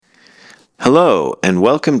Hello, and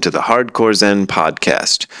welcome to the Hardcore Zen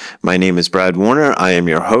podcast. My name is Brad Warner. I am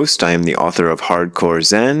your host. I am the author of Hardcore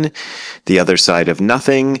Zen, The Other Side of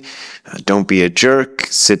Nothing, Don't Be a Jerk,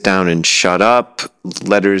 Sit Down and Shut Up,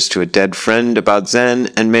 Letters to a Dead Friend about Zen,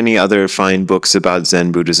 and many other fine books about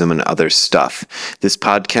Zen Buddhism and other stuff. This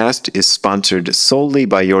podcast is sponsored solely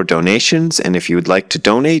by your donations, and if you would like to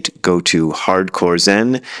donate, go to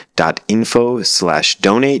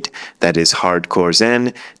hardcorezen.info/donate. That is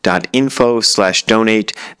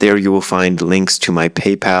hardcorezen.info/donate. There you will find links to my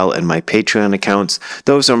PayPal and my Patreon accounts.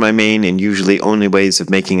 Those are my main and usually only ways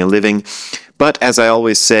of making a living. But as I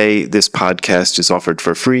always say, this podcast is offered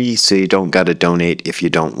for free, so you don't gotta donate if you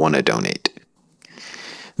don't want to donate.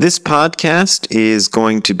 This podcast is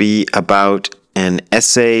going to be about an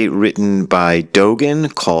essay written by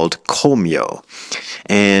Dogen called Komyo.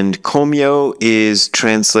 And Komyo is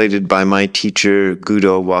translated by my teacher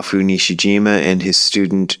Gudo Wafu Nishijima and his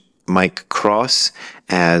student Mike Cross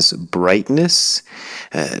as brightness.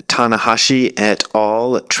 Tanahashi et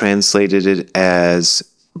al. Translated it as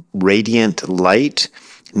radiant light.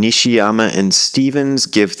 Nishiyama and Stevens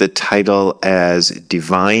give the title as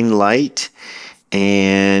divine light.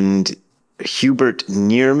 And Hubert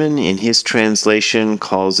Neerman, in his translation,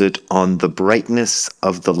 calls it On the Brightness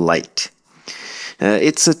of the Light.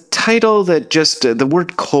 It's a title that just, the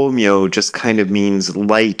word Komyo just kind of means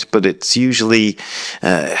light, but it's usually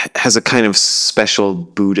has a kind of special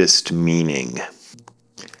Buddhist meaning.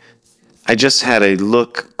 I just had a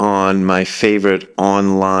look on my favorite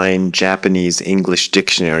online Japanese English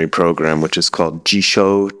dictionary program, which is called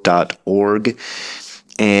jisho.org.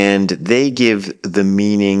 And they give the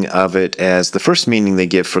meaning of it as, the first meaning they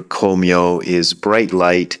give for Komyo is bright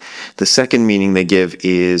light. The second meaning they give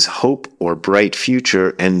is hope or bright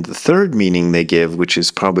future. And the third meaning they give, which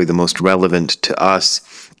is probably the most relevant to us,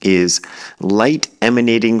 is light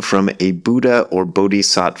emanating from a Buddha or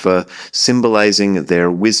Bodhisattva, symbolizing their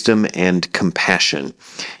wisdom and compassion.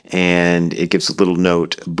 And it gives a little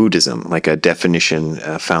note, Buddhism, like a definition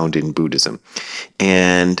found in Buddhism.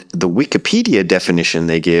 And the Wikipedia definition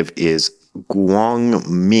they give is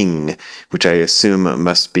Guangming, which I assume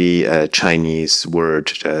must be a Chinese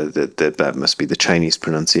word, that must be the Chinese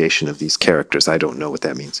pronunciation of these characters. I don't know what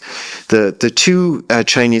that means. The two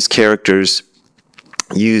Chinese characters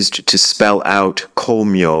used to spell out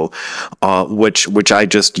Komyo, which I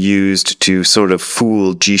just used to sort of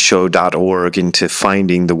fool jisho.org into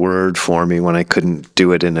finding the word for me when I couldn't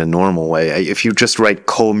do it in a normal way. If you just write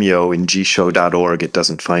Komyo in jisho.org, it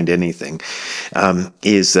doesn't find anything.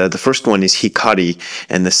 The first one is Hikari,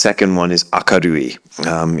 and the second one is Akarui.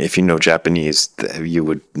 If you know Japanese, you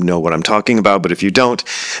would know what I'm talking about, but if you don't,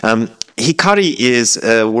 Hikari is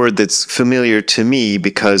a word that's familiar to me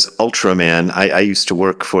because Ultraman, I used to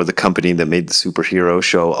work for the company that made the superhero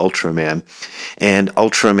show Ultraman, and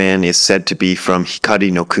Ultraman is said to be from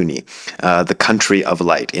Hikari no Kuni, the country of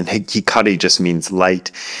light, and Hikari just means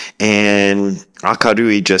light, and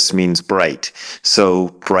Akarui just means bright, so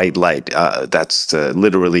bright light, that's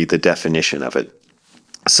literally the definition of it.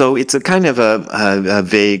 So it's a kind of a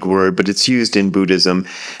vague word, but it's used in Buddhism,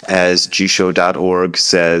 as jisho.org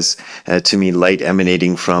says, to mean light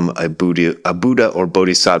emanating from a Buddha or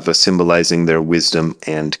Bodhisattva, symbolizing their wisdom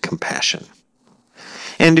and compassion.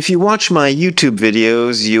 And if you watch my YouTube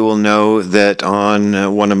videos, you will know that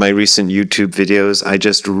on one of my recent YouTube videos, I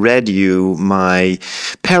just read you my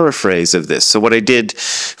paraphrase of this. So what I did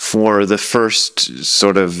for the first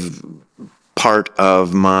sort of part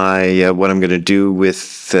of my what I'm going to do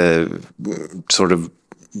with sort of,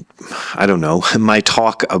 I don't know, my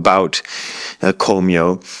talk about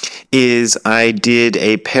Komyo is I did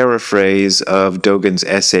a paraphrase of Dogen's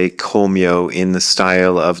essay Komyo in the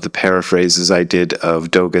style of the paraphrases I did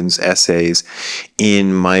of Dogen's essays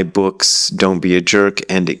in my books Don't Be a Jerk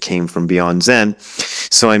and It Came From Beyond Zen.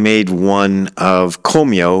 So I made one of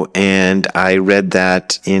Komyo, and I read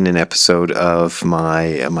that in an episode of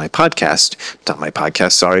my podcast, not my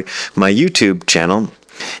podcast, sorry, my YouTube channel.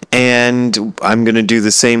 And I'm going to do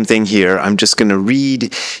the same thing here. I'm just going to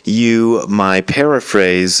read you my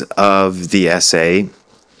paraphrase of the essay.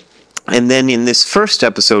 And then in this first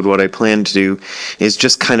episode, what I plan to do is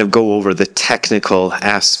just kind of go over the technical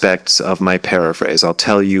aspects of my paraphrase. I'll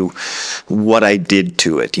tell you what I did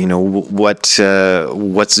to it, what's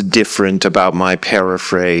different about my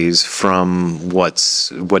paraphrase from what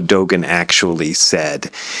Dogen actually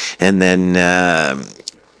said. And then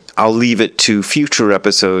I'll leave it to future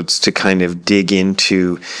episodes to kind of dig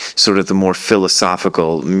into sort of the more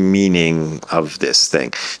philosophical meaning of this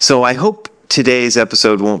thing. So I hope today's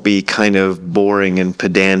episode won't be kind of boring and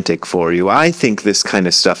pedantic for you. I think this kind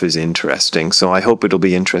of stuff is interesting, so I hope it'll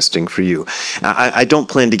be interesting for you. I don't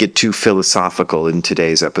plan to get too philosophical in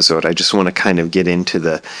today's episode. I just want to kind of get into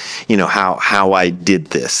the, how I did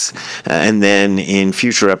this. And then in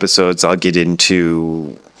future episodes, I'll get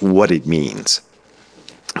into what it means.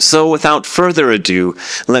 So without further ado,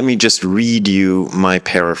 let me just read you my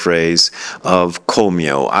paraphrase of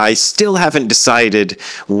Komyo. I still haven't decided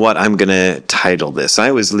what I'm going to title this. I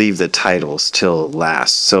always leave the titles till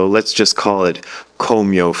last, so let's just call it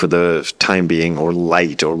Komyo for the time being, or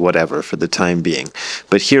light, or whatever for the time being.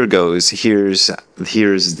 But here goes. Here's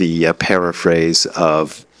the paraphrase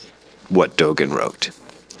of what Dogen wrote.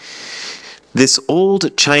 This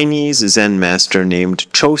old Chinese Zen master named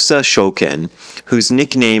Chosa Shoken, whose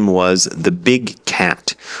nickname was the Big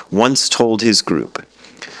Cat, once told his group,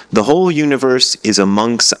 "The whole universe is a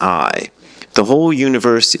monk's eye. The whole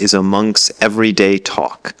universe is a monk's everyday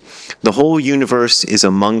talk. The whole universe is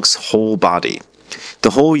a monk's whole body. The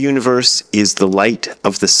whole universe is the light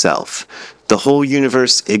of the self. The whole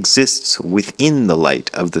universe exists within the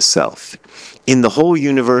light of the self. In the whole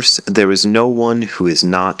universe, there is no one who is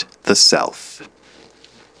not the self."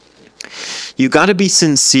 You gotta be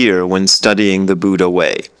sincere when studying the Buddha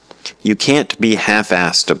way. You can't be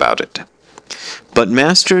half-assed about it. But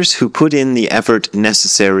masters who put in the effort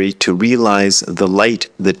necessary to realize the light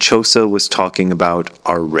that Chosa was talking about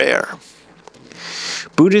are rare.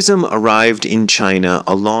 Buddhism arrived in China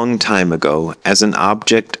a long time ago as an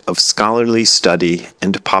object of scholarly study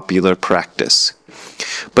and popular practice.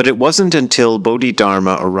 But it wasn't until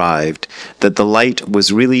Bodhidharma arrived that the light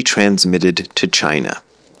was really transmitted to China.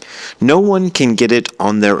 No one can get it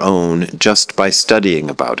on their own just by studying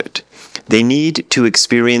about it. They need to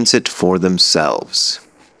experience it for themselves.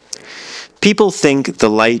 People think the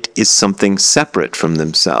light is something separate from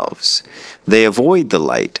themselves. They avoid the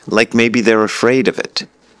light, like maybe they're afraid of it.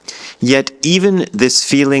 Yet even this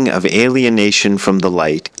feeling of alienation from the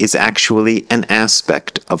light is actually an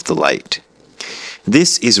aspect of the light.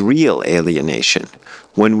 This is real alienation,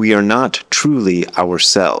 when we are not truly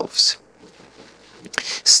ourselves.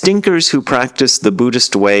 Stinkers who practice the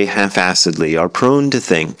Buddhist way half-assedly are prone to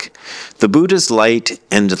think, the Buddha's light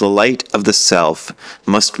and the light of the self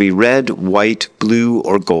must be red, white, blue,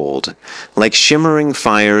 or gold, like shimmering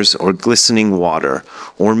fires or glistening water,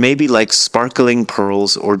 or maybe like sparkling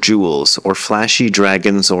pearls or jewels, or flashy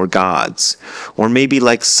dragons or gods, or maybe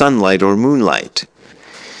like sunlight or moonlight.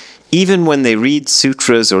 Even when they read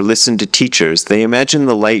sutras or listen to teachers, they imagine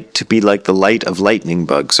the light to be like the light of lightning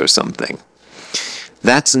bugs or something.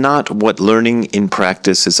 That's not what learning in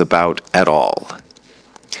practice is about at all.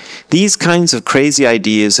 These kinds of crazy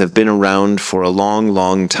ideas have been around for a long,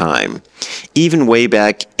 long time, even way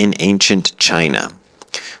back in ancient China.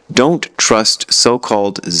 Don't trust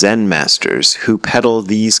so-called Zen masters who peddle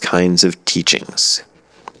these kinds of teachings.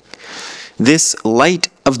 This light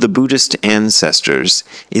of the Buddhist ancestors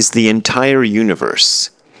is the entire universe.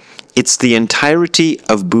 It's the entirety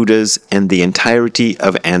of Buddhas and the entirety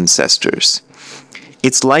of ancestors.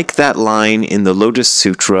 It's like that line in the Lotus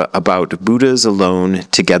Sutra about Buddhas alone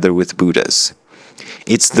together with Buddhas.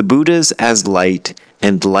 It's the Buddhas as light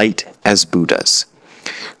and light as Buddhas.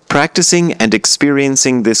 Practicing and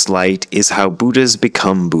experiencing this light is how Buddhas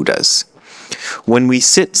become Buddhas. When we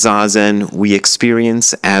sit Zazen, we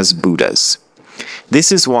experience as Buddhas.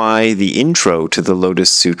 This is why the intro to the Lotus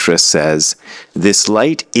Sutra says, "This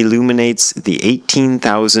light illuminates the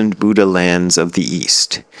 18,000 Buddha lands of the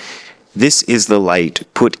East." This is the light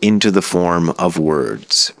put into the form of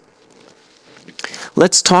words.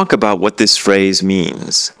 Let's talk about what this phrase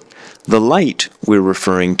means. The light we're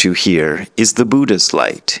referring to here is the Buddha's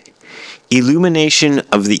light. Illumination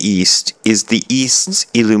of the East is the East's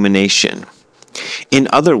illumination. In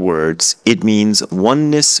other words, it means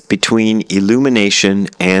oneness between illumination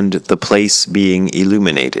and the place being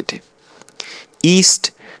illuminated.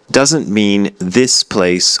 East doesn't mean this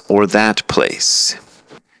place or that place.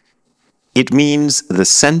 It means the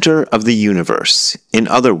center of the universe. In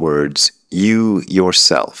other words, you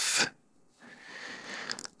yourself.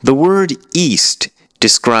 The word East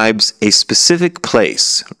describes a specific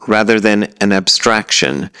place rather than an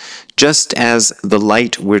abstraction, just as the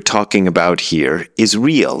light we're talking about here is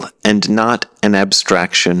real and not an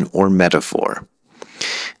abstraction or metaphor.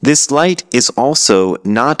 This light is also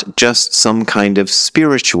not just some kind of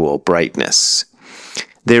spiritual brightness.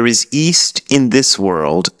 There is East in this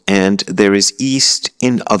world, and there is East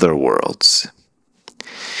in other worlds.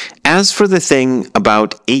 As for the thing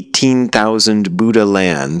about 18,000 Buddha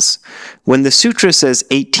lands, when the sutra says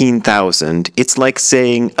 18,000, it's like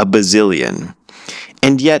saying a bazillion.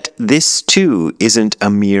 And yet, this too isn't a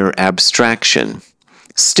mere abstraction.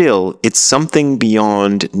 Still, it's something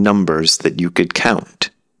beyond numbers that you could count.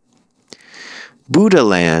 Buddha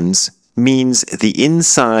lands means the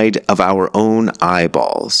inside of our own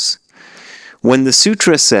eyeballs. When the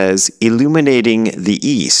sutra says illuminating the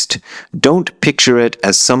East, don't picture it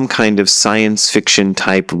as some kind of science fiction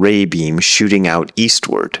type ray beam shooting out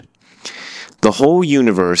eastward. The whole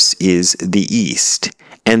universe is the East,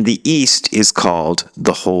 and the East is called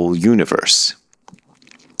the whole universe.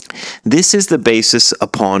 This is the basis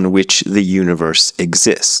upon which the universe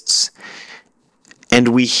exists. And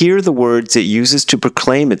we hear the words it uses to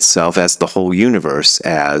proclaim itself as the whole universe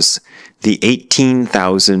as the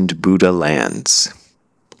 18,000 Buddha lands.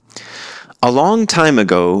 A long time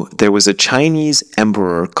ago, there was a Chinese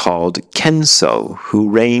emperor called Kensho who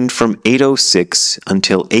reigned from 806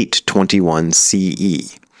 until 821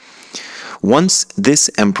 CE. Once this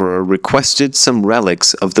emperor requested some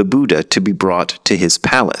relics of the Buddha to be brought to his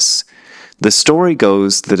palace. The story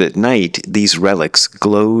goes that at night these relics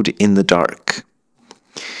glowed in the dark.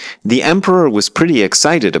 The emperor was pretty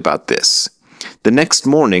excited about this. The next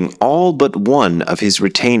morning, all but one of his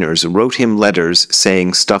retainers wrote him letters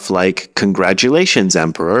saying stuff like, "Congratulations,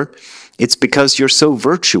 Emperor. It's because you're so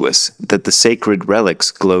virtuous that the sacred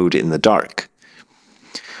relics glowed in the dark."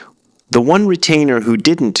 The one retainer who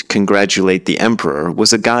didn't congratulate the emperor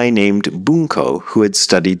was a guy named Bunko who had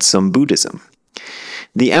studied some Buddhism.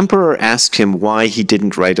 The emperor asked him why he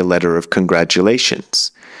didn't write a letter of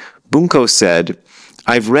congratulations. Bunko said,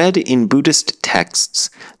 "I've read in Buddhist texts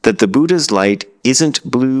that the Buddha's light isn't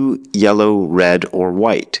blue, yellow, red, or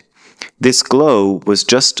white. This glow was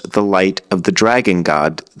just the light of the dragon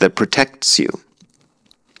god that protects you."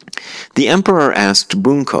 The emperor asked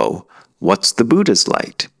Bunko, "What's the Buddha's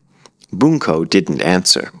light?" Bunko didn't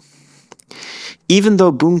answer. Even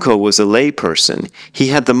though Bunko was a layperson, he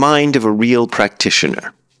had the mind of a real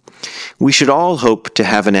practitioner. We should all hope to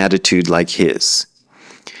have an attitude like his.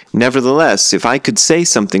 Nevertheless, if I could say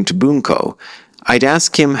something to Bunko, I'd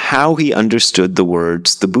ask him how he understood the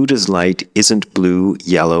words, "The Buddha's light isn't blue,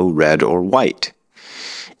 yellow, red, or white."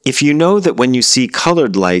 If you know that when you see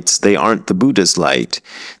colored lights they aren't the Buddha's light,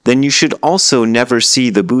 then you should also never see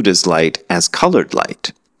the Buddha's light as colored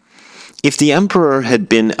light. If the emperor had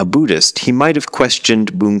been a Buddhist, he might have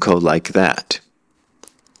questioned Bunko like that.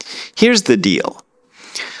 Here's the deal.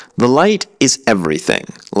 The light is everything,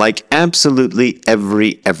 like absolutely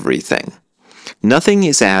everything. Nothing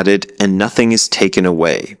is added and nothing is taken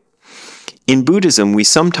away. In Buddhism, we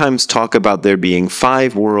sometimes talk about there being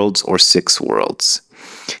 5 worlds or 6 worlds.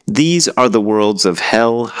 These are the worlds of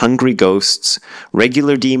hell, hungry ghosts,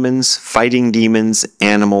 regular demons, fighting demons,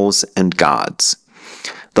 animals, and gods.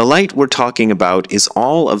 The light we're talking about is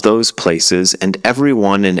all of those places and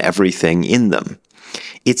everyone and everything in them.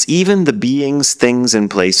 It's even the beings, things, and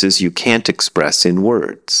places you can't express in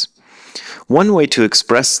words. One way to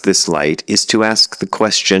express this light is to ask the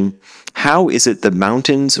question, how is it the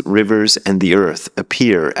mountains, rivers, and the earth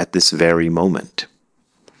appear at this very moment?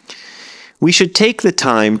 We should take the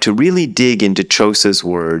time to really dig into Chosa's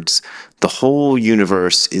words, "The whole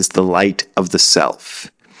universe is the light of the self."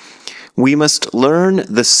 We must learn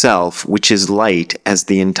the self, which is light, as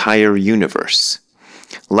the entire universe.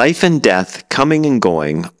 Life and death, coming and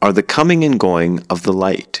going, are the coming and going of the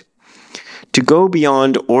light. To go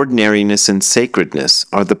beyond ordinariness and sacredness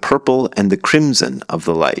are the purple and the crimson of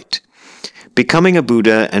the light. Becoming a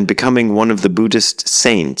Buddha and becoming one of the Buddhist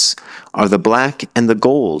saints are the black and the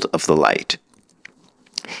gold of the light.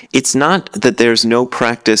 It's not that there's no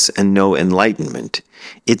practice and no enlightenment.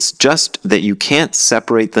 It's just that you can't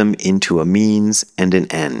separate them into a means and an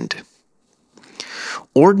end.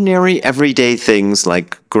 Ordinary everyday things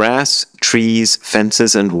like grass, trees,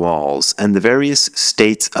 fences, and walls, and the various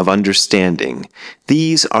states of understanding,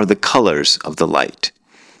 these are the colors of the light.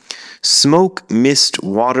 Smoke, mist,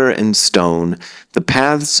 water, and stone, the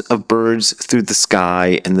paths of birds through the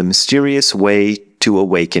sky, and the mysterious way to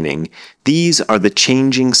awakening, these are the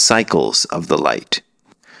changing cycles of the light.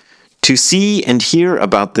 To see and hear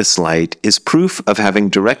about this light is proof of having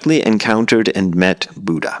directly encountered and met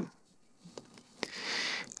Buddha.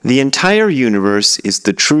 The entire universe is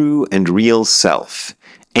the true and real self,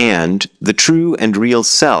 and the true and real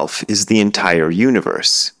self is the entire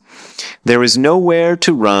universe. There is nowhere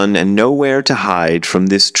to run and nowhere to hide from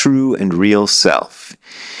this true and real self.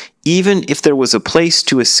 Even if there was a place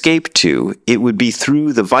to escape to, it would be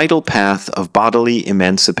through the vital path of bodily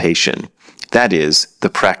emancipation, that is, the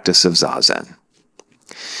practice of Zazen.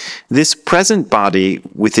 This present body,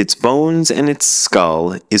 with its bones and its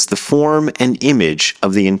skull, is the form and image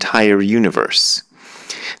of the entire universe.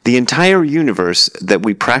 The entire universe that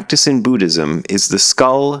we practice in Buddhism is the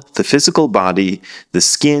skull, the physical body, the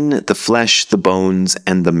skin, the flesh, the bones,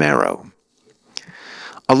 and the marrow.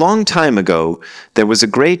 A long time ago, there was a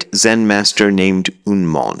great Zen master named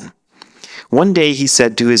Unmon. One day he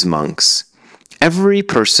said to his monks, "Every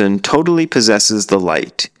person totally possesses the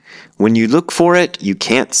light. When you look for it, you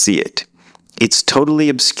can't see it. It's totally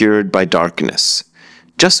obscured by darkness.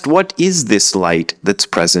 Just what is this light that's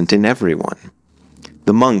present in everyone?"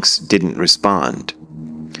 The monks didn't respond.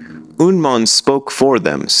 Unmon spoke for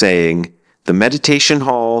them, saying, "The meditation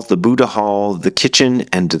hall, the Buddha hall, the kitchen,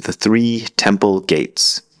 and the 3 temple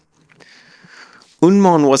gates."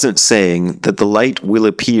 Unmon wasn't saying that the light will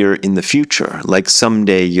appear in the future, like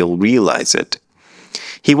someday you'll realize it.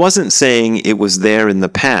 He wasn't saying it was there in the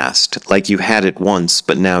past, like you had it once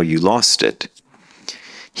but now you lost it.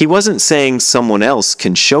 He wasn't saying someone else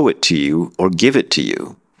can show it to you or give it to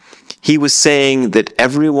you. He was saying that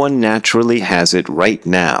everyone naturally has it right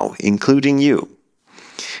now, including you.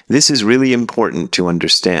 This is really important to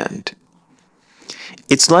understand.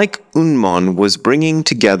 It's like Unmon was bringing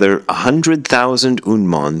together 100,000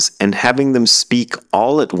 Unmons and having them speak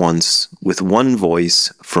all at once with one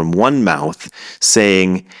voice from one mouth,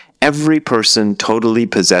 saying, "Every person totally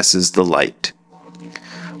possesses the light."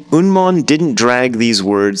 Unmon didn't drag these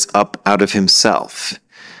words up out of himself.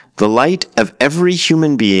 The light of every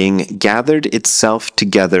human being gathered itself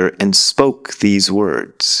together and spoke these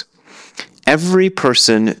words. Every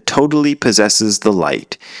person totally possesses the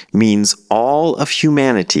light means all of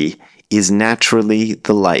humanity is naturally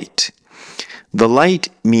the light. The light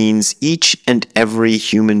means each and every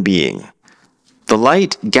human being. The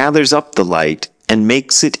light gathers up the light and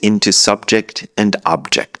makes it into subject and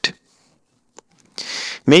object.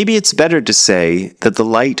 Maybe it's better to say that the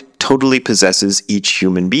light totally possesses each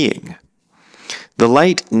human being. The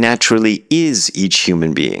light naturally is each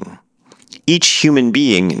human being. Each human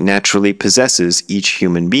being naturally possesses each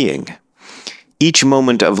human being. Each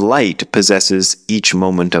moment of light possesses each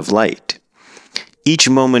moment of light. Each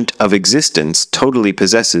moment of existence totally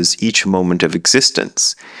possesses each moment of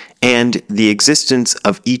existence, and the existence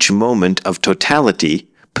of each moment of totality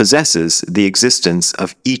possesses the existence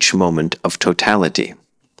of each moment of totality.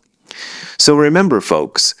 So remember,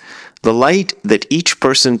 folks, the light that each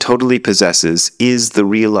person totally possesses is the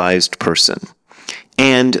realized person.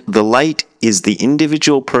 And the light is the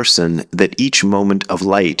individual person that each moment of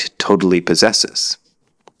light totally possesses.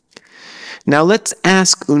 Now let's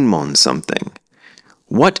ask Unmon something.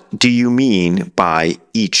 What do you mean by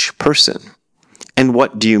each person? And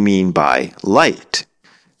what do you mean by light?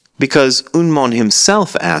 Because Unmon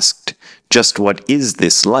himself asked, just what is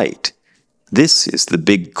this light? This is the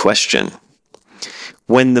big question.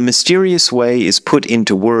 When the mysterious way is put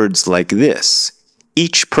into words like this,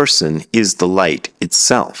 each person is the light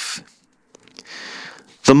itself.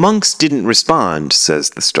 The monks didn't respond,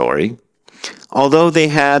 says the story. Although they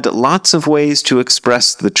had lots of ways to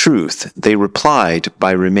express the truth, they replied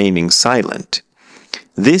by remaining silent.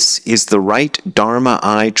 This is the right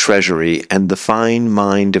Dharma-eye treasury and the fine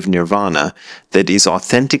mind of nirvana that is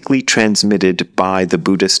authentically transmitted by the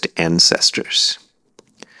Buddhist ancestors.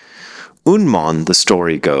 Unmon, the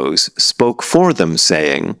story goes, spoke for them,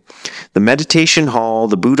 saying, "The meditation hall,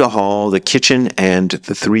 the Buddha hall, the kitchen, and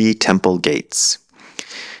the 3 temple gates."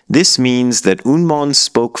 This means that Unmon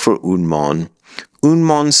spoke for Unmon,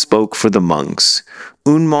 Unmon spoke for the monks,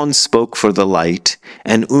 Unmon spoke for the light,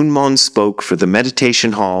 and Unmon spoke for the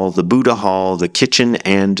meditation hall, the Buddha hall, the kitchen,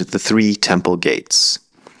 and the 3 temple gates.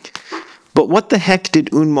 But what the heck did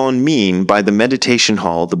Unmon mean by the meditation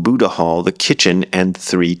hall, the Buddha hall, the kitchen, and the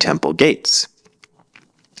 3 temple gates?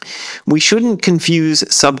 We shouldn't confuse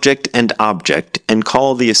subject and object and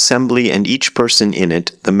call the assembly and each person in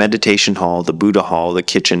it the meditation hall, the Buddha hall, the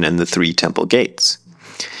kitchen, and the 3 temple gates.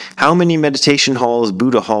 How many meditation halls,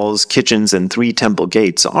 Buddha halls, kitchens, and 3 temple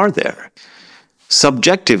gates are there?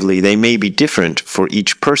 Subjectively, they may be different for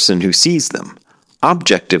each person who sees them.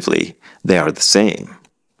 Objectively, they are the same.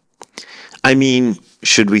 I mean,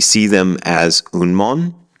 should we see them as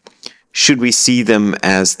Unmon? Should we see them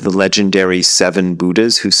as the legendary 7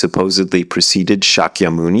 Buddhas who supposedly preceded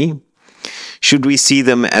Shakyamuni? Should we see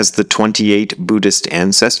them as the 28 Buddhist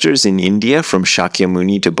ancestors in India from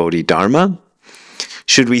Shakyamuni to Bodhidharma?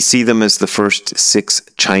 Should we see them as the first 6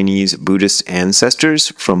 Chinese Buddhist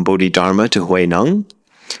ancestors from Bodhidharma to Huineng?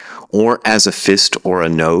 Or as a fist or a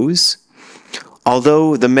nose?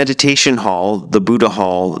 Although the meditation hall, the Buddha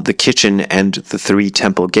hall, the kitchen, and the 3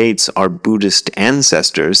 temple gates are Buddhist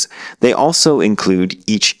ancestors, they also include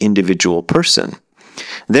each individual person.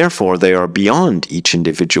 Therefore, they are beyond each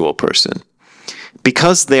individual person.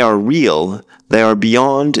 Because they are real, they are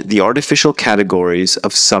beyond the artificial categories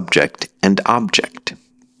of subject and object.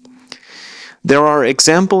 There are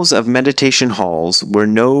examples of meditation halls where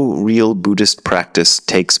no real Buddhist practice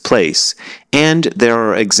takes place, and there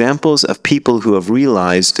are examples of people who have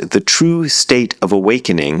realized the true state of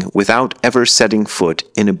awakening without ever setting foot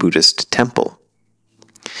in a Buddhist temple.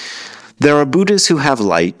 There are Buddhas who have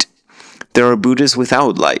light. There are Buddhas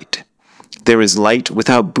without light. There is light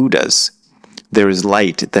without Buddhas. There is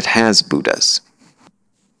light that has Buddhas.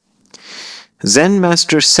 Zen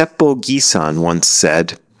Master Seppo Gisan once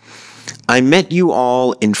said, "I met you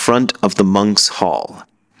all in front of the monks' hall."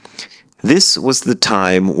 This was the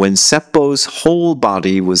time when Seppo's whole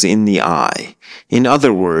body was in the eye. In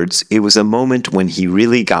other words, it was a moment when he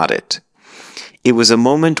really got it. It was a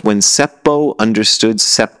moment when Seppo understood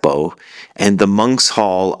Seppo, and the monks'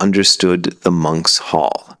 hall understood the monks'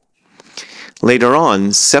 hall. Later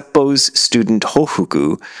on, Seppo's student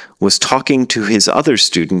Hofuku was talking to his other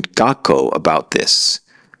student Gakko about this.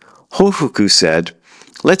 Hofuku said,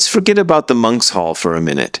 "Let's forget about the monks' hall for a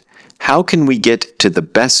minute. How can we get to the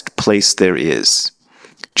best place there is?"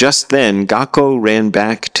 Just then, Gakko ran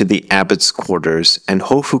back to the abbot's quarters, and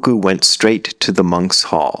Hofuku went straight to the monks'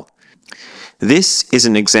 hall. This is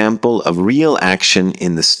an example of real action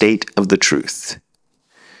in the state of the truth.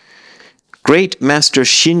 Great Master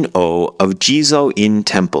Shin-o of Jizo-in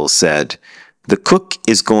Temple said, "The cook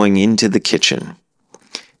is going into the kitchen."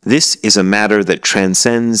 This is a matter that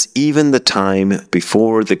transcends even the time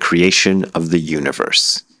before the creation of the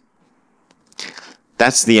universe.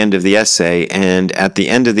 That's the end of the essay, and at the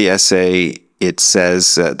end of the essay, it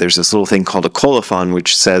says there's this little thing called a colophon,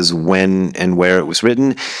 which says when and where it was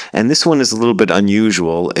written, and this one is a little bit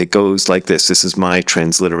unusual. It goes like this. This is my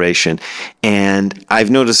transliteration, and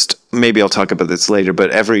I've noticed, maybe I'll talk about this later,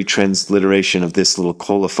 but every transliteration of this little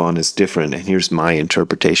colophon is different, and here's my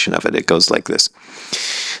interpretation of it. It goes like this.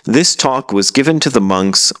 This talk was given to the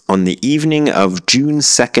monks on the evening of June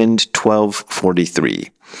 2nd,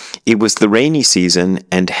 1243. It was the rainy season,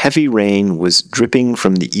 and heavy rain was dripping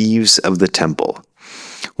from the eaves of the temple.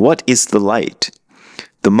 What is the light?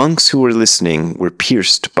 The monks who were listening were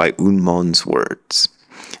pierced by Unmon's words.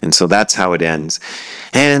 And so that's how it ends.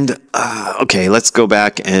 And, okay, let's go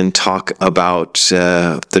back and talk about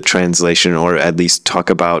the translation, or at least talk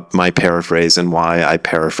about my paraphrase and why I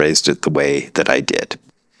paraphrased it the way that I did.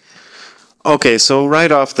 Okay, so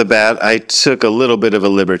right off the bat, I took a little bit of a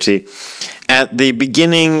liberty. At the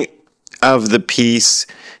beginning of the piece,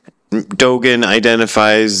 Dogen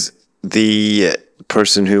identifies the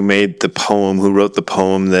person who made the poem, who wrote the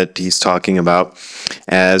poem that he's talking about,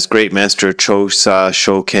 as Great Master Chosa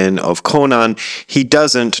Shoken of Konan.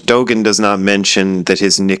 Dogen does not mention that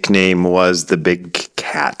his nickname was the Big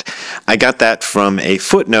Cat. I got that from a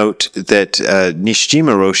footnote that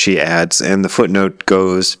Nishijima Roshi adds, and the footnote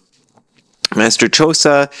goes, Master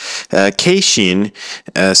Chosa Keishin,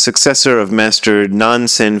 successor of Master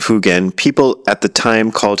Nansen Fugen, people at the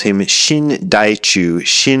time called him Shin Daichu,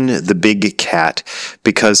 Shin the Big Cat,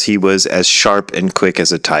 because he was as sharp and quick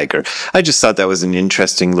as a tiger. I just thought that was an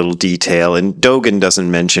interesting little detail, and Dogen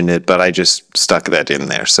doesn't mention it, but I just stuck that in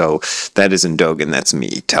there. So that isn't Dogen, that's me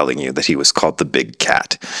telling you that he was called the Big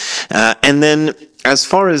Cat. And then, as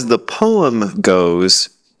far as the poem goes,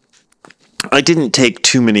 I didn't take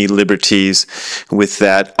too many liberties with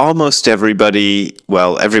that. Almost everybody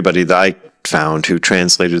that I found who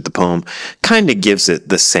translated the poem kind of gives it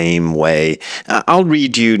the same way. I'll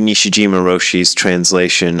read you Nishijima Roshi's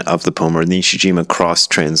translation of the poem, or Nishijima Cross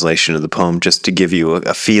translation of the poem, just to give you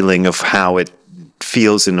a feeling of how it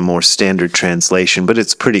feels in a more standard translation, but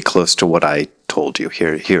it's pretty close to what I told you.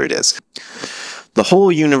 Here it is. The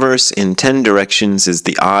whole universe in 10 directions is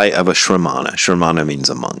the eye of a Shramana. Shramana means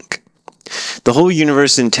a monk. The whole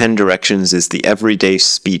universe in 10 directions is the everyday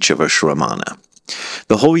speech of a Shramana.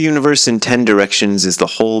 The whole universe in 10 directions is the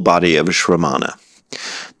whole body of a Shramana.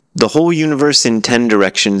 The whole universe in 10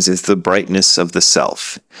 directions is the brightness of the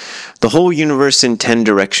self. The whole universe in 10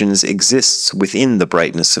 directions exists within the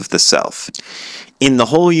brightness of the self. In the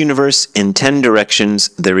whole universe in 10 directions,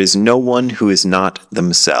 there is no one who is not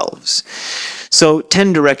themselves. So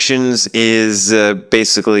 10 directions is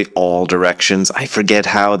basically all directions. I forget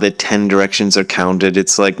how the 10 directions are counted.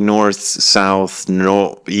 It's like north, south,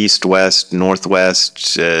 east, west, northwest,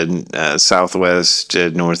 southwest,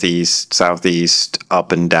 northeast, southeast,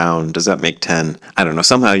 up and down. Does that make 10? I don't know.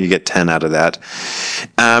 Somehow you get 10 out of that.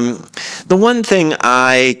 The one thing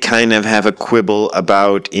I kind of have a quibble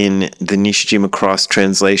about in the Nishijima Cross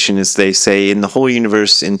translation is they say, in the whole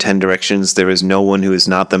universe in 10 directions, there is no one who is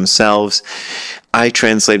not themselves. I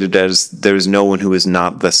translated it as, there is no one who is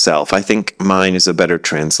not the self. I think mine is a better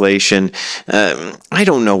translation. I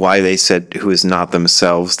don't know why they said who is not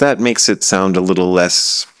themselves. That makes it sound a little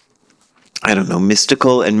less, I don't know,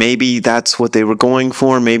 mystical, and maybe that's what they were going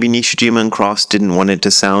for. Maybe Nishijima and Cross didn't want it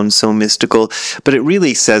to sound so mystical, but it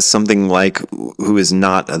really says something like who is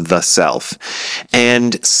not the self.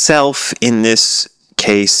 And self in this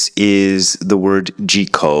case is the word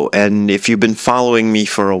jiko. And if you've been following me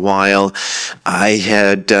for a while, I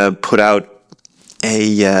had put out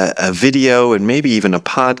a video and maybe even a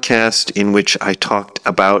podcast in which I talked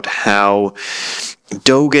about how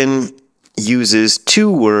Dogen uses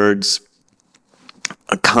two words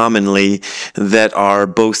commonly that are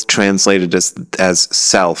both translated as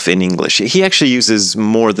self in English. He actually uses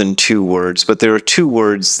more than two words, but there are two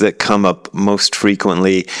words that come up most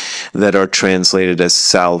frequently that are translated as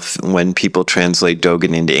self when people translate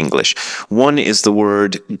Dogen into English. One is the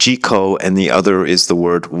word jiko and the other is the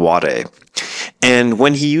word ware. And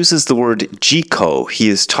when he uses the word jiko, he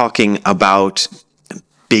is talking about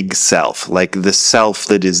big self, like the self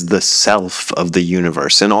that is the self of the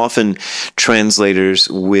universe. And often translators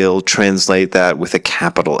will translate that with a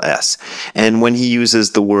capital S. And when he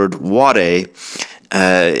uses the word ware,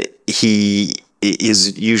 he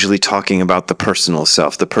is usually talking about the personal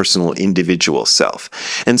self, the personal individual self.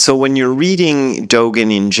 And so when you're reading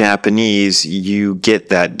Dogen in Japanese, you get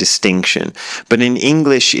that distinction. But in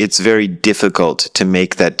English, it's very difficult to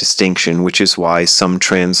make that distinction, which is why some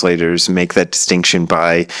translators make that distinction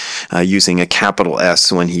by using a capital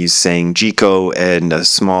S when he's saying jiko and a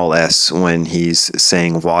small s when he's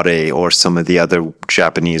saying ware, or some of the other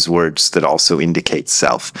Japanese words that also indicate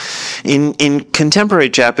self. In contemporary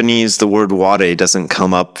Japanese, the word ware doesn't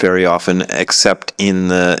come up very often, except in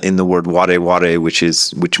the word ware,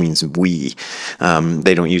 which means we.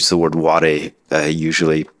 They don't use the word ware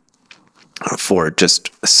usually for just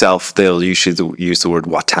self. They'll usually use the word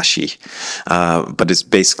watashi, but it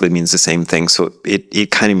basically means the same thing. So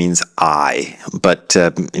it kind of means I, but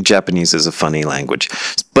Japanese is a funny language.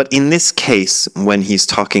 But in this case, when he's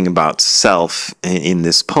talking about self in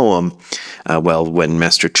this poem, when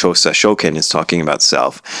Master Chosa Shoken is talking about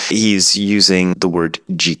self, he's using the word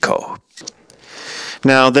jiko.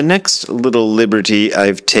 Now, the next little liberty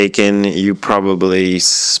I've taken, you probably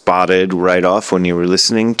spotted right off when you were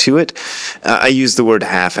listening to it. I used the word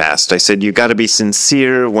half-assed. I said, you got to be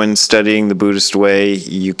sincere when studying the Buddhist way.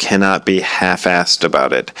 You cannot be half-assed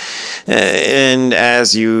about it. And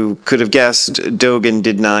as you could have guessed, Dogen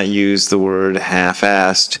did not use the word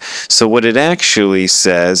half-assed. So what it actually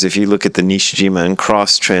says, if you look at the Nishijima and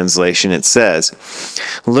Cross translation, it says,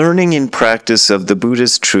 learning and practice of the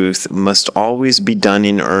Buddha's truth must always be done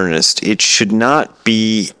in earnest. It should not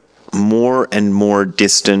be more and more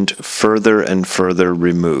distant, further and further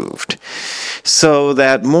removed. So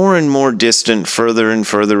that more and more distant, further and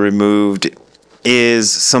further removed is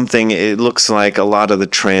something it looks like a lot of the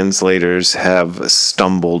translators have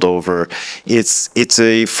stumbled over. It's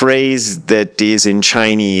a phrase that is in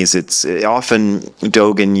Chinese. It's often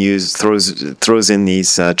Dogen throws in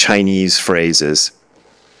these Chinese phrases.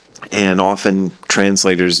 And often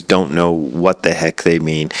translators don't know what the heck they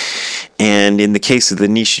mean. And in the case of the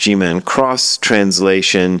Nishijima and Cross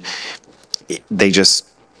translation,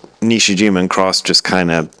 Nishijima and Cross just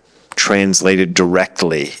kind of translated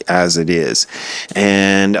directly as it is.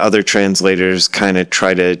 And other translators kind of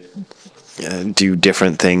try to do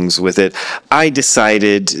different things with it. I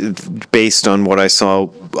decided, based on what I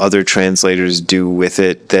saw other translators do with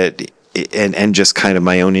it, that and just kind of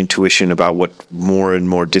my own intuition about what more and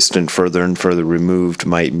more distant, further and further removed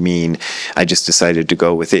might mean, I just decided to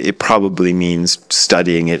go with it. It probably means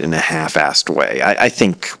studying it in a half-assed way. I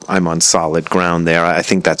think I'm on solid ground there. I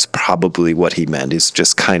think that's probably what he meant, is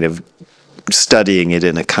just kind of studying it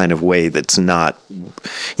in a kind of way that's not,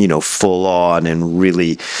 full on and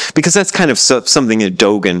really, because that's kind of something that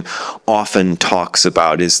Dogen often talks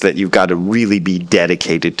about, is that you've got to really be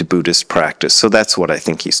dedicated to Buddhist practice. So that's what I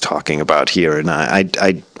think he's talking about here, and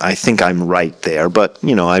I think I'm right there. But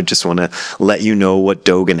I just want to let you know what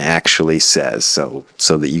Dogen actually says, so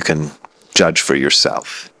that you can judge for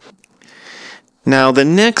yourself. Now, the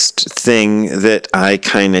next thing that I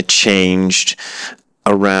kind of changed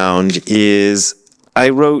around is I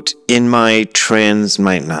wrote in my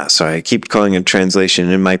I keep calling it translation.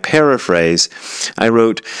 In my paraphrase, I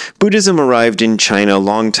wrote, Buddhism arrived in China a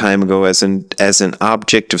long time ago as an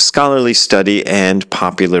object of scholarly study and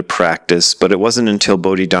popular practice, but it wasn't until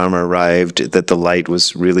Bodhidharma arrived that the light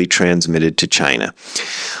was really transmitted to China.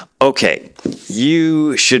 Okay,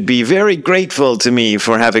 you should be very grateful to me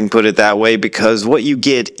for having put it that way, because what you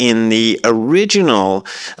get in the original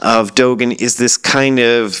of Dogen is this kind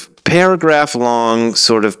of paragraph-long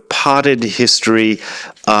sort of potted history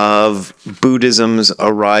of Buddhism's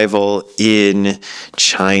arrival in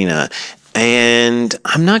China. And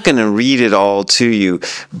I'm not going to read it all to you,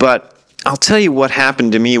 but I'll tell you what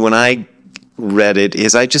happened to me when I read it.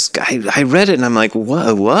 Is I read it and I'm like,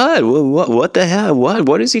 what the hell,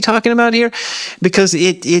 what is he talking about here? Because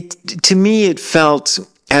it to me it felt,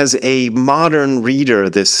 as a modern reader,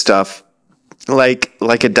 this stuff like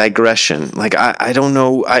a digression. Like I don't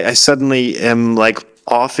know, I suddenly am like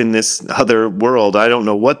off in this other world. I don't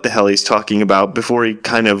know what the hell he's talking about before he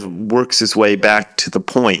kind of works his way back to the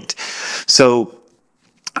point. So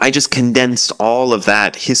I just condensed all of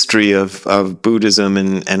that history of Buddhism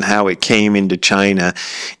and how it came into China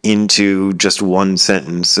into just one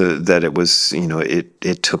sentence, that it was,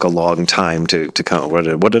 it took a long time to come.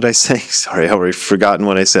 What did I say? Sorry, I've already forgotten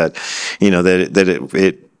what I said. That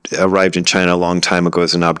it arrived in China a long time ago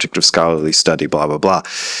as an object of scholarly study, blah, blah, blah.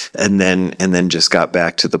 And then just got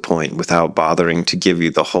back to the point without bothering to give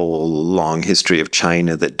you the whole long history of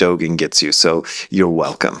China that Dogen gets you. So you're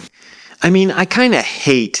welcome. I mean, I kind of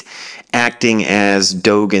hate acting as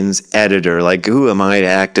Dogen's editor. Like, who am I to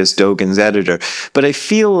act as Dogen's editor? But I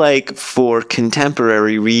feel like for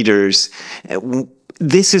contemporary readers,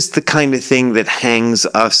 this is the kind of thing that hangs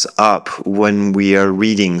us up when we are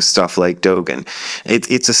reading stuff like Dogen.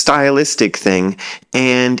 It's a stylistic thing,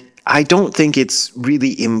 and I don't think it's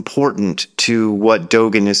really important to what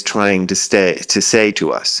Dogen is trying to say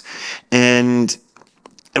to us. And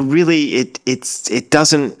really, it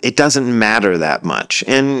doesn't matter that much.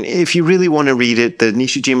 And if you really want to read it, the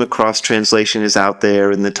Nishijima Cross translation is out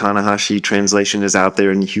there, and the Tanahashi translation is out there,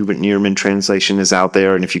 and the Hubert Neerman translation is out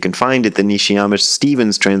there. And if you can find it, the Nishiyama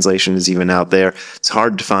Stevens translation is even out there. It's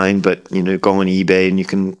hard to find, but go on eBay and you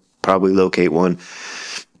can probably locate one.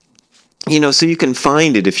 So you can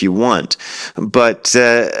find it if you want, but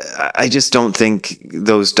I just don't think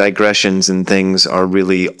those digressions and things are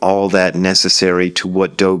really all that necessary to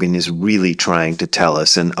what Dogen is really trying to tell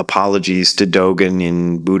us. And apologies to Dogen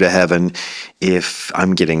in Buddha Heaven if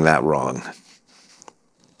I'm getting that wrong.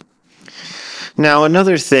 Now,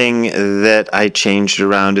 another thing that I changed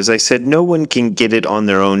around is I said no one can get it on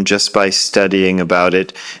their own just by studying about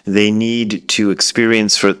it. They need to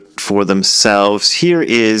experience for themselves. Here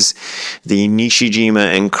is the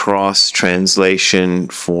Nishijima and Cross translation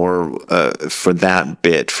for that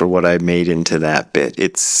bit, for what I made into that bit.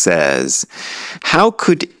 It says, "How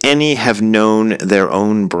could any have known their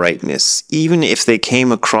own brightness? Even if they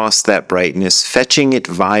came across that brightness, fetching it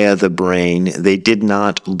via the brain, they did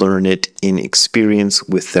not learn it in experience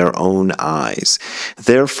with their own eyes.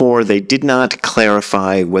 Therefore, they did not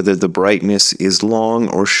clarify whether the brightness is long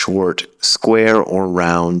or short, square or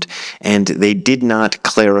round, and they did not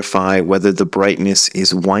clarify whether the brightness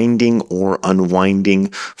is winding or unwinding,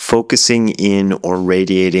 focusing in or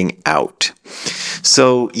radiating out."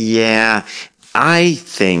 So, yeah, I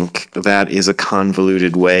think that is a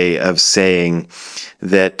convoluted way of saying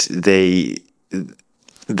that they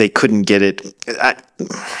couldn't get it.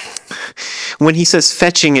 When he says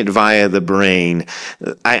fetching it via the brain,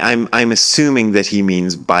 I'm assuming that he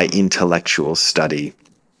means by intellectual study.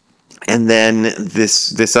 And then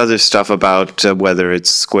this other stuff about whether it's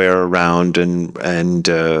square or round and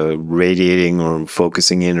radiating or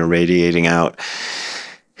focusing in or radiating out.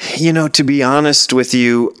 To be honest with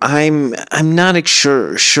you, I'm not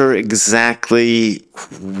sure exactly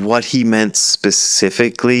what he meant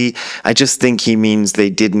specifically. I just think he means they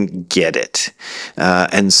didn't get it,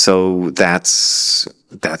 and so that's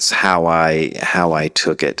how I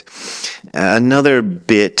took it. Another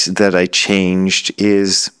bit that I changed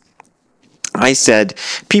is, I said,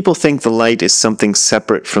 people think the light is something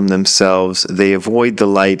separate from themselves. They avoid the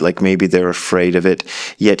light like maybe they're afraid of it.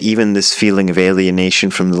 Yet even this feeling of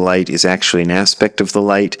alienation from the light is actually an aspect of the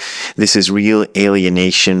light. This is real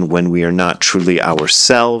alienation when we are not truly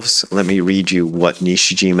ourselves. Let me read you what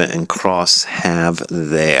Nishijima and Cross have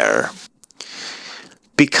there.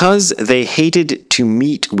 Because they hated to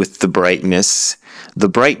meet with the brightness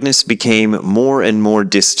became more and more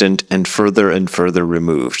distant and further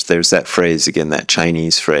removed. There's that phrase again, that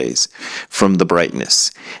Chinese phrase, from the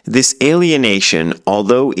brightness. This alienation,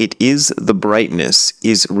 although it is the brightness,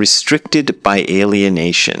 is restricted by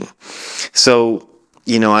alienation. So,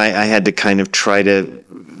 I had to kind of try to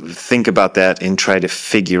think about that and try to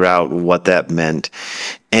figure out what that meant.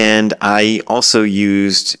 And I also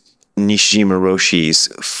used Nishijima Roshi's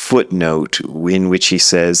footnote, in which he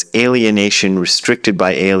says, alienation restricted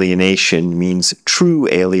by alienation means true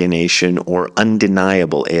alienation or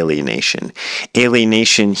undeniable alienation.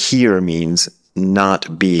 Alienation here means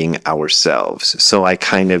not being ourselves. So I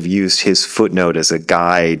kind of used his footnote as a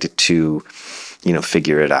guide to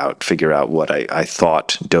figure out what I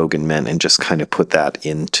thought Dogen meant, and just kind of put that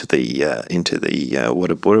into the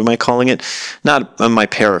what am I calling it? Not my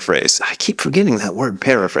paraphrase. I keep forgetting that word,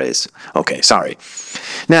 paraphrase. Okay, sorry.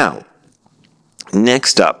 Now,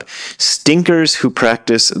 next up, stinkers who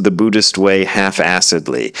practice the Buddhist way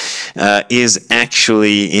half-assedly is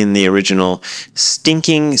actually, in the original,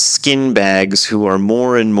 stinking skin bags who are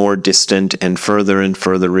more and more distant and further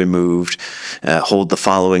removed, hold the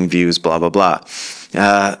following views, blah, blah, blah.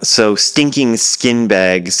 So stinking skin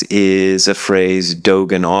bags is a phrase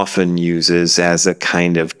Dogen often uses as a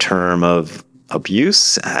kind of term of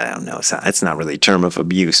abuse. I don't know. It's not really a term of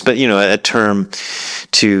abuse, but a term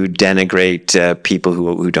to denigrate people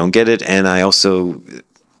who don't get it. And I also,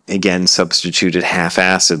 again, substituted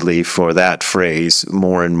half-assedly for that phrase,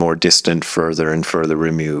 more and more distant, further and further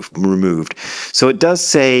removed. So it does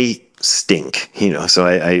say stink, so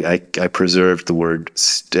I preserved the word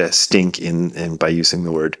stink in by using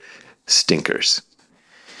the word stinkers.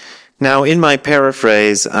 Now, in my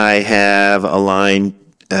paraphrase, I have a line,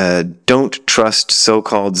 don't trust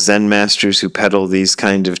so-called Zen masters who peddle these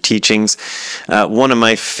kind of teachings. One of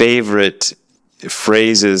my favorite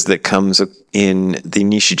phrases that comes in the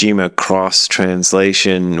Nishijima cross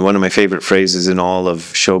translation, one of my favorite phrases in all of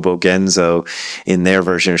Shobo Genzo, in their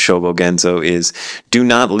version of Shobo Genzo, is, do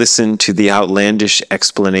not listen to the outlandish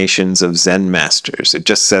explanations of Zen masters. It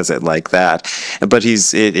just says it like that. But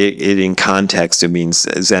in context, it means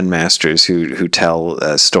Zen masters who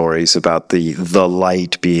tell stories about the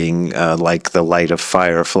light being like the light of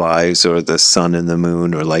fireflies, or the sun and the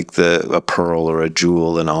moon, or like a pearl or a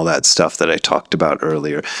jewel, and all that stuff that I talked about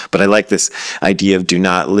earlier. But I like this idea of do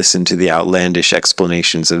not listen to the outlandish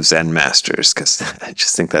explanations of Zen masters, because I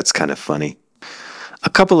just think that's kind of funny. A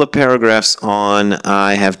couple of paragraphs on,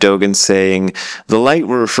 I have Dogen saying, the light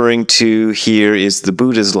we're referring to here is the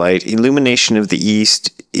Buddha's light. Illumination of the East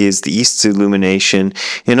is the East's illumination.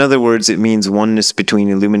 In other words, it means oneness between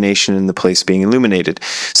illumination and the place being illuminated.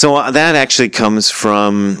 So that actually comes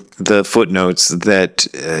from the footnotes that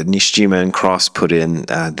Nishijima and Cross put in.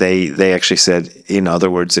 They actually said, in other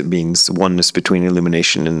words, it means oneness between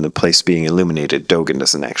illumination and the place being illuminated. Dogen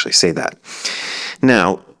doesn't actually say that.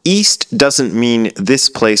 Now, East doesn't mean this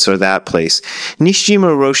place or that place.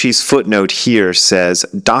 Nishijima Roshi's footnote here says,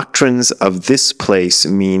 doctrines of this place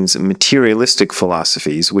means materialistic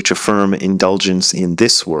philosophies, which affirm indulgence in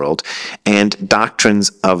this world, and doctrines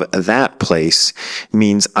of that place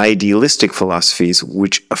means idealistic philosophies,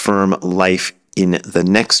 which affirm life in the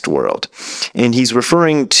next world. And he's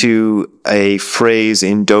referring to a phrase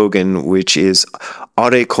in Dogen which is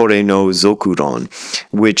are kore no zokuron,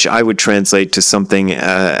 which I would translate to something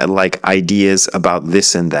like ideas about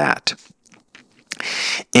this and that.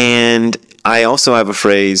 And I also have a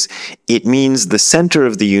phrase, it means the center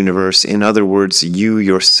of the universe, in other words, you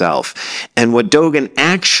yourself. And what Dogen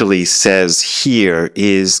actually says here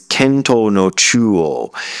is kento no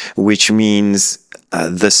chuo, which means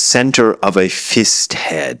the center of a fist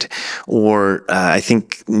head, or I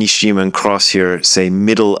think Nishijima and Cross here say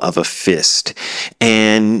middle of a fist.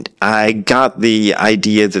 And I got the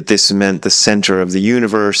idea that this meant the center of the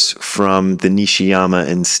universe from the Nishiyama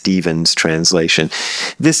and Stevens translation.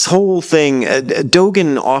 This whole thing,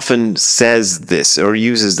 Dogen often says this, or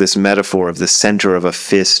uses this metaphor of the center of a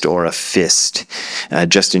fist or a fist,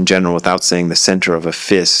 just in general, without saying the center of a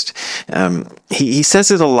fist. He says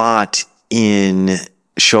it a lot in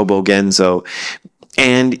Shobo Genzo,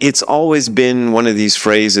 and it's always been one of these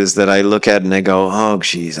phrases that I look at and I go, oh,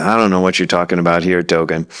 geez, I don't know what you're talking about here,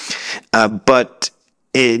 Dogen. But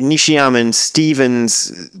Nishiyama and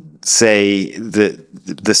Stevens say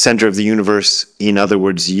the center of the universe, in other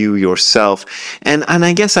words, you yourself. And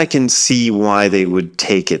I guess I can see why they would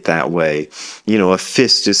take it that way. A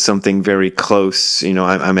fist is something very close.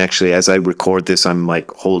 I'm actually, as I record this, I'm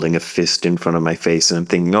like holding a fist in front of my face, and I'm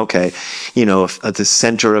thinking, okay, the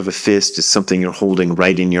center of a fist is something you're holding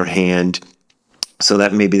right in your hand. So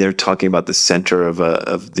that maybe they're talking about the center of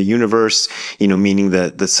the universe, meaning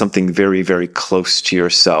that something very, very close to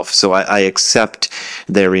yourself. So I accept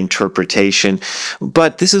their interpretation.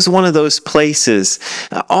 But this is one of those places.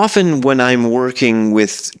 Often when I'm working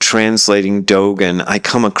with translating Dogen, I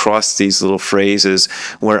come across these little phrases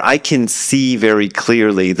where I can see very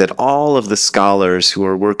clearly that all of the scholars who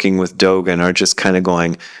are working with Dogen are just kind of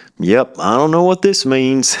going, yep, I don't know what this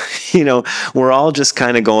means. We're all just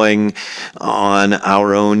kind of going on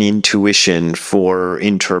our own intuition for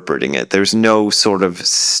interpreting it. There's no sort of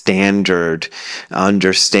standard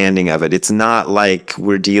understanding of it. It's not like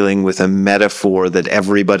we're dealing with a metaphor that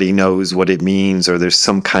everybody knows what it means, or there's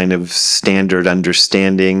some kind of standard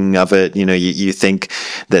understanding of it. You think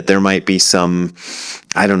that there might be some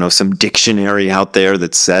dictionary out there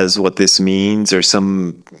that says what this means, or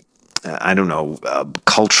some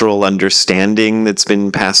cultural understanding that's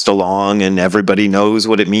been passed along, and everybody knows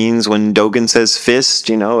what it means when Dogen says fist.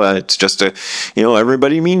 It's just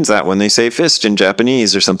everybody means that when they say fist in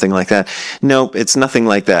Japanese or something like that. No, it's nothing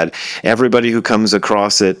like that. Everybody who comes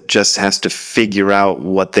across it just has to figure out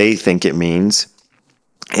what they think it means.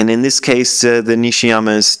 And in this case, the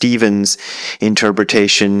Nishiyama Stevens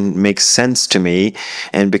interpretation makes sense to me.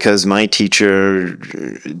 And because my teacher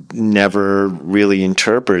never really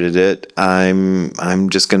interpreted it, I'm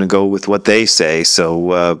just going to go with what they say.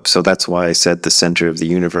 So that's why I said the center of the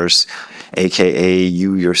universe, aka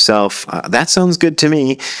you yourself. That sounds good to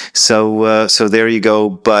me. So there you go.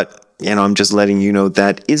 But I'm just letting you know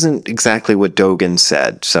that isn't exactly what Dogen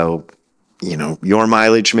said. So your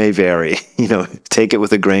mileage may vary. Take it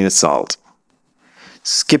with a grain of salt.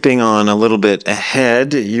 Skipping on a little bit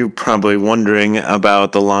ahead, you're probably wondering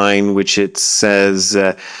about the line which it says,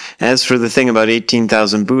 as for the thing about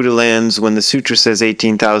 18,000 Buddha lands, when the sutra says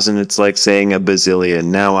 18,000, it's like saying a bazillion.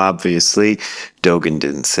 Now, obviously, Dogen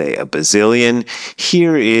didn't say a bazillion.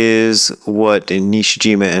 Here is what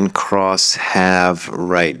Nishijima and Cross have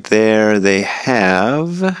right there. They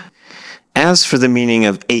have... As for the meaning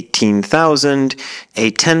of 18,000,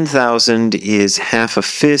 a 10,000 is half a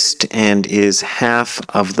fist and is half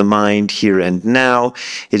of the mind here and now.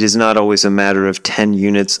 It is not always a matter of 10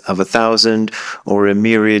 units of 1,000 or a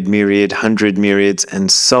myriad, 100 myriads, and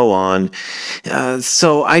so on.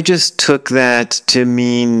 So I just took that to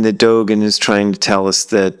mean that Dogen is trying to tell us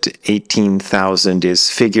that 18,000 is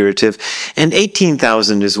figurative. And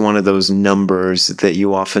 18,000 is one of those numbers that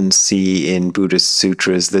you often see in Buddhist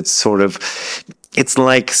sutras that's sort of, it's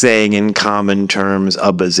like saying in common terms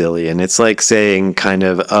a bazillion. It's like saying kind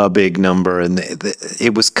of a big number. And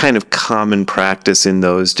it was kind of common practice in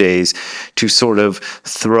those days to sort of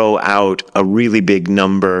throw out a really big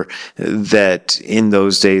number that in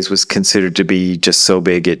those days was considered to be just so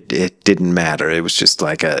big it didn't matter. It was just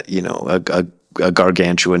like a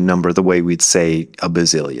gargantuan number, the way we'd say a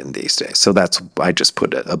bazillion these days. So I just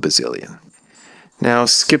put a bazillion. Now,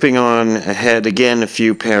 skipping on ahead again a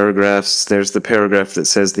few paragraphs, there's the paragraph that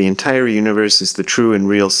says the entire universe is the true and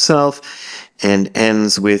real self, and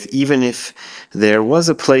ends with, even if there was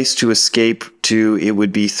a place to escape to, it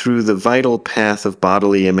would be through the vital path of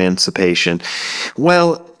bodily emancipation.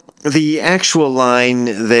 Well, the actual line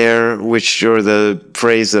there, or the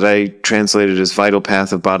phrase that I translated as vital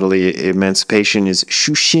path of bodily emancipation, is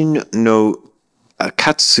Shushin no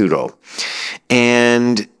Katsuro.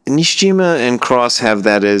 And Nishijima and Cross have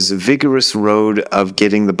that as vigorous road of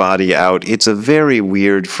getting the body out. It's a very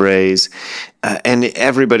weird phrase, and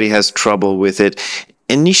everybody has trouble with it.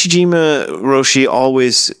 And Nishijima Roshi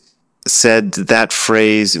always said that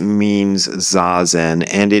phrase means Zazen,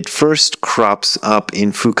 and it first crops up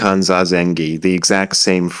in Fukan Zazengi, the exact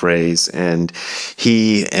same phrase. And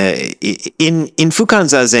he, in Fukan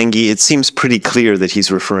Zazengi, it seems pretty clear that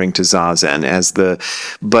he's referring to Zazen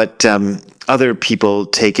but other people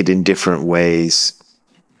take it in different ways.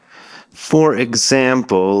 For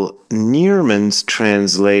example, Neerman's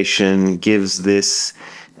translation gives this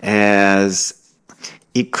as,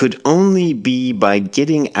 it could only be by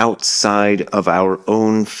getting outside of our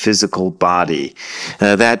own physical body.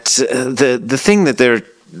 The thing that they're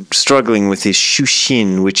struggling with is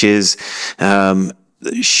shushin, which is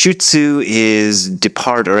shutsu is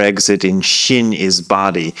depart or exit, and shin is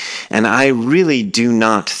body. And I really do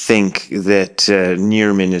not think that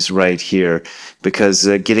Neerman is right here, because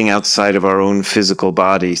getting outside of our own physical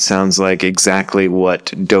body sounds like exactly what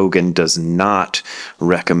Dogen does not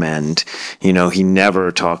recommend. He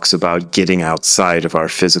never talks about getting outside of our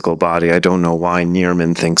physical body. I don't know why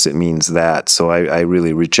Neerman thinks it means that, so I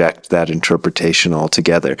really reject that interpretation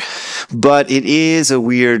altogether. But it is a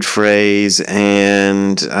weird phrase,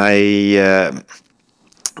 and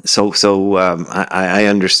I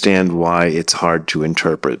understand why it's hard to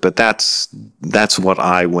interpret, but that's what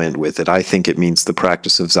I went with it. I think it means the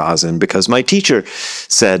practice of zazen because my teacher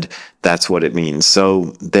said that's what it means.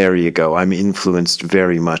 So there you go. I'm influenced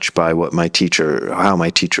very much by how my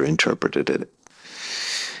teacher interpreted it.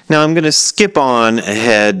 Now I'm going to skip on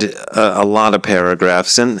ahead a lot of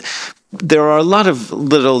paragraphs, and there are a lot of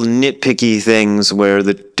little nitpicky things where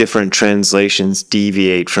the different translations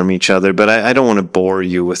deviate from each other, but I don't want to bore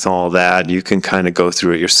you with all that. You can kind of go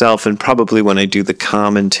through it yourself, and probably when I do the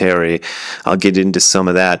commentary, I'll get into some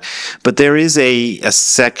of that. But there is a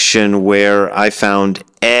section where I found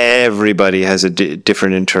everybody has a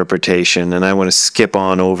different interpretation, and I want to skip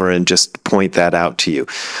on over and just point that out to you.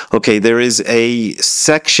 Okay, there is a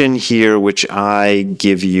section here which I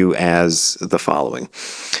give you as the following.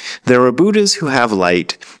 There are Buddhas who have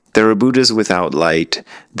light. There are Buddhas without light.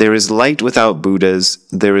 There is light without Buddhas.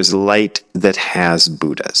 There is light that has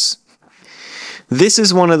Buddhas. This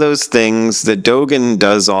is one of those things that Dogen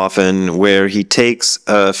does often where he takes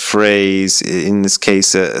a phrase, in this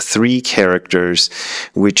case, 3 characters,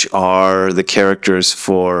 which are the characters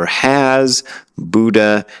for has,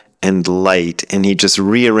 Buddha, and light, and he just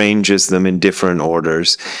rearranges them in different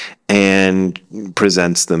orders and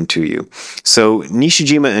presents them to you. So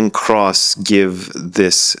Nishijima and Cross give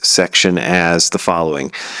this section as the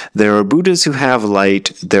following. There are Buddhas who have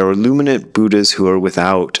light. There are luminant Buddhas who are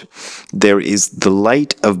without. There is the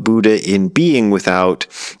light of Buddha in being without,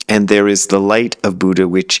 and there is the light of Buddha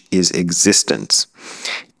which is existence.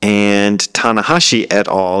 And Tanahashi et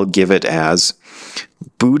al. Give it as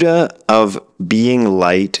Buddha of being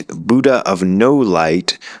light, Buddha of no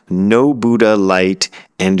light, no Buddha light,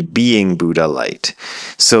 and being Buddha light.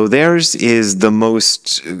 So theirs is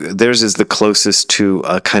the closest to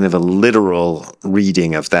a kind of a literal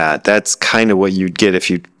reading of that. That's kind of what you'd get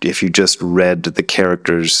if you just read the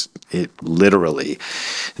characters literally.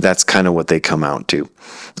 That's kind of what they come out to.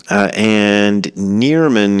 And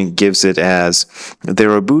Nirman gives it as,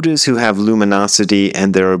 there are Buddhas who have luminosity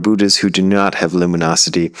and there are Buddhas who do not have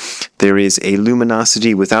luminosity. There is a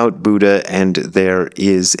luminosity without Buddha and there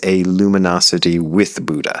is a luminosity with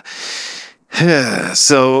Buddha.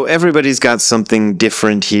 So everybody's got something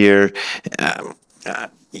different here.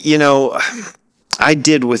 I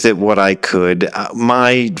did with it what I could.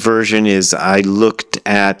 My version is I looked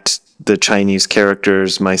at the Chinese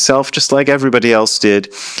characters myself, just like everybody else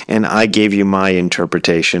did, and I gave you my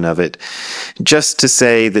interpretation of it. Just to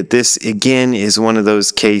say that this, again, is one of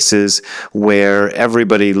those cases where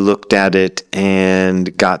everybody looked at it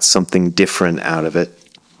and got something different out of it.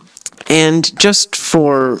 And just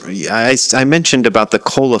I mentioned about the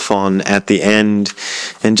colophon at the end,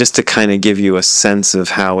 and just to kind of give you a sense of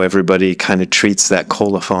how everybody kind of treats that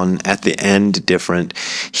colophon at the end different.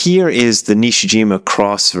 Here is the Nishijima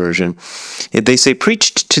Cross version. They say,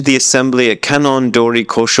 preached to the assembly at Kannon Dori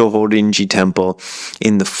Kosho Horinji Temple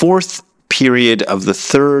in the 4th period of the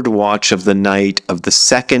 3rd watch of the night of the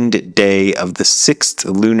 2nd day of the 6th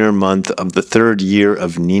lunar month of the 3rd year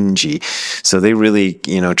of Ninji. So they really,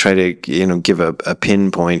 try to, give a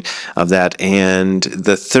pinpoint of that. And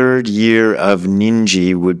the 3rd year of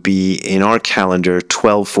Ninji would be in our calendar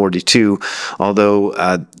 1242, although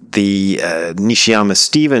the Nishiyama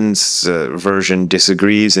Stevens version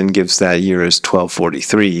disagrees and gives that year as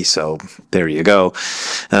 1243, so there you go.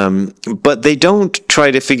 But they don't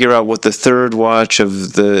try to figure out what the 3rd watch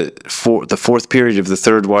of the 4th period of the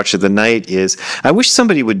 3rd watch of the night is. I wish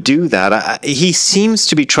somebody would do that. He seems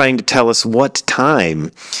to be trying to tell us what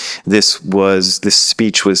time this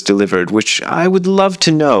speech was delivered, which I would love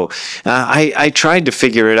to know. I tried to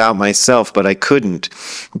figure it out myself, but I couldn't.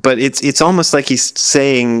 But it's almost like he's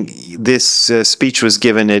saying this speech was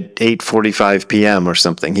given at 8:45 p.m. or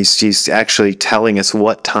something. He's actually telling us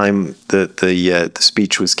what time the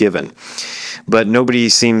speech was given. But nobody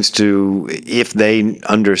seems to, if they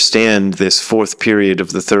understand this 4th period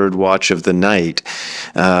of the 3rd watch of the night,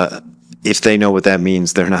 if they know what that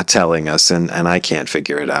means, they're not telling us, and I can't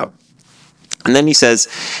figure it out. And then he says,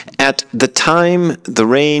 at the time the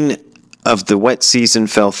rain of the wet season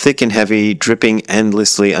fell thick and heavy, dripping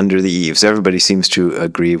endlessly under the eaves. Everybody seems to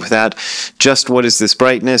agree with that. Just what is this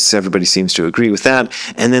brightness? Everybody seems to agree with that.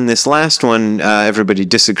 And then this last one, everybody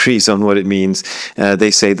disagrees on what it means.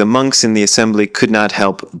 They say the monks in the assembly could not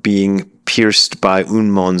help being pierced by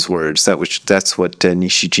Unmon's words. That's what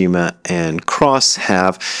Nishijima and Cross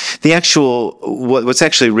have. The actual, what's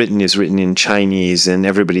actually written is written in Chinese, and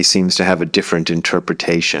everybody seems to have a different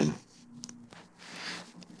interpretation.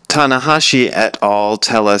 Tanahashi et al.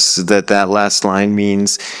 Tell us that last line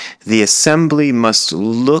means the assembly must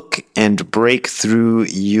look and break through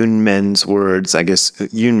Yunmen's words. I guess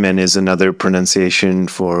Yunmen is another pronunciation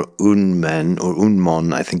for Unmen, or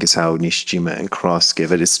Unmon, I think is how Nishijima and Cross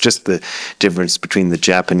give it. It's just the difference between the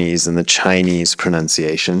Japanese and the Chinese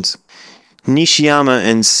pronunciations. Nishiyama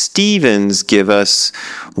and Stevens give us,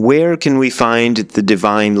 where can we find the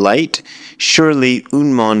divine light? Surely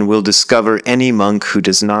Unmon will discover any monk who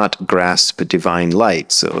does not grasp divine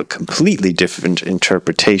light. So a completely different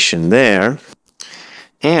interpretation there.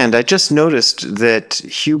 And I just noticed that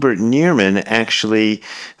Hubert Neerman actually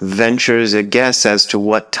ventures a guess as to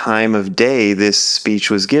what time of day this speech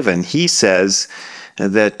was given. He says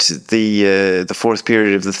that the fourth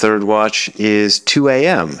period of the third watch is 2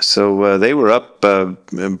 a.m. So they were up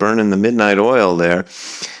burning the midnight oil there.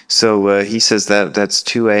 So he says that that's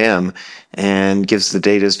 2 a.m. and gives the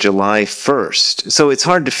date as July 1st. So it's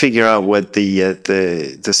hard to figure out what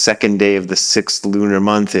the second day of the sixth lunar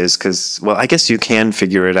month is, because, well, I guess you can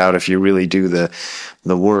figure it out if you really do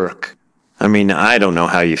the work. I mean, I don't know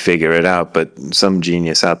how you figure it out, but some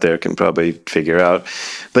genius out there can probably figure out.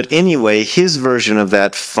 But anyway, his version of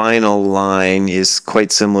that final line is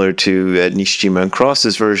quite similar to Nishijima and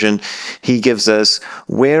Cross's version. He gives us,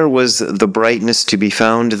 where was the brightness to be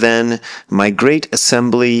found then? My great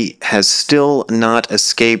assembly has still not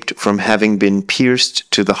escaped from having been pierced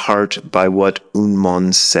to the heart by what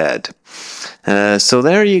Unmon said. So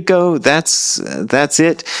there you go. That's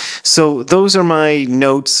it. So those are my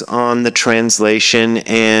notes on the translation,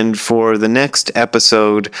 and for the next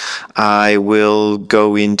episode, I will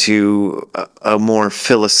go into a more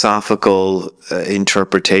philosophical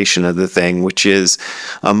interpretation of the thing, which is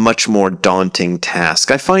a much more daunting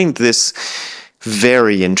task. I find this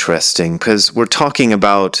very interesting because we're talking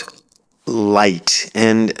about light,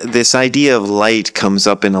 and this idea of light comes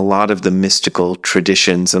up in a lot of the mystical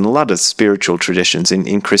traditions and a lot of spiritual traditions.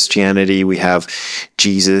 In Christianity, we have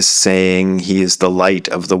Jesus saying he is the light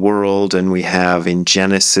of the world, and we have in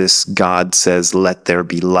Genesis, God says, let there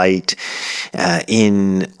be light.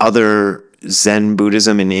 In other Zen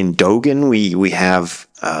Buddhism and in Dogen, we have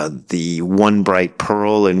the one bright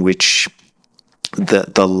pearl, in which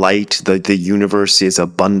the light, the universe is a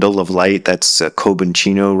bundle of light. That's Kobun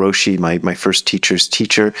Chino Roshi, my first teacher's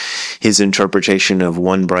teacher. His interpretation of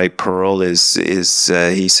one bright pearl is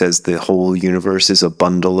he says the whole universe is a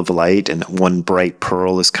bundle of light, and one bright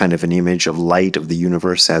pearl is kind of an image of light, of the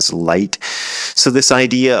universe as light. So this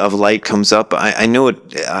idea of light comes up. I know it.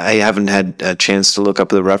 I haven't had a chance to look up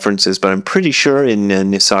the references, but I'm pretty sure in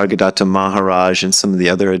Nisargadatta Maharaj and some of the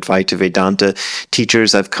other Advaita Vedanta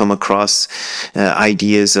teachers, I've come across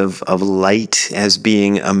ideas of light as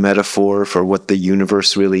being a metaphor for what the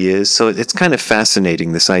universe really is. So it's kind of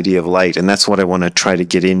fascinating, this idea of light, and that's what I want to try to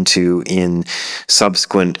get into in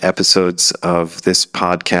subsequent episodes of this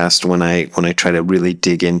podcast when I try to really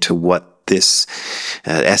dig into what this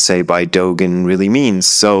essay by Dogen really means.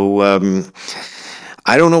 So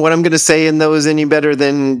I don't know what I'm going to say in those any better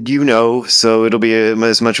than you know, so it'll be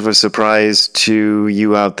as much of a surprise to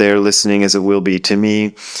you out there listening as it will be to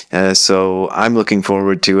me. So I'm looking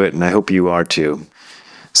forward to it, and I hope you are too.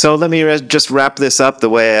 So let me just wrap this up the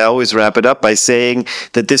way I always wrap it up, by saying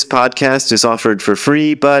that this podcast is offered for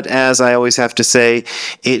free, but as I always have to say,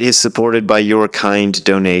 it is supported by your kind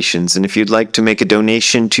donations. And if you'd like to make a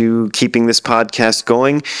donation to keeping this podcast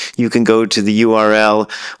going, you can go to the URL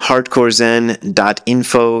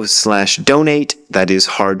hardcorezen.info/donate. That is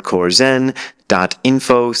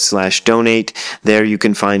hardcorezen.info/donate. There you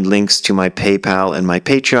can find links to my PayPal and my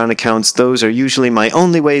Patreon accounts. Those are usually my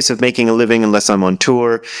only ways of making a living unless I'm on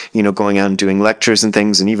tour, going out and doing lectures and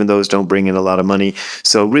things, and even those don't bring in a lot of money.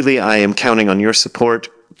 So really, I am counting on your support.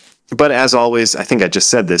 But as always, I think I just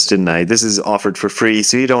said this, didn't I? This is offered for free,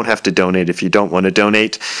 so you don't have to donate if you don't want to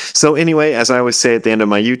donate. So anyway, as I always say at the end of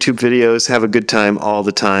my YouTube videos, have a good time all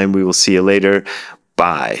the time. We will see you later.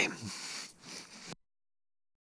 Bye.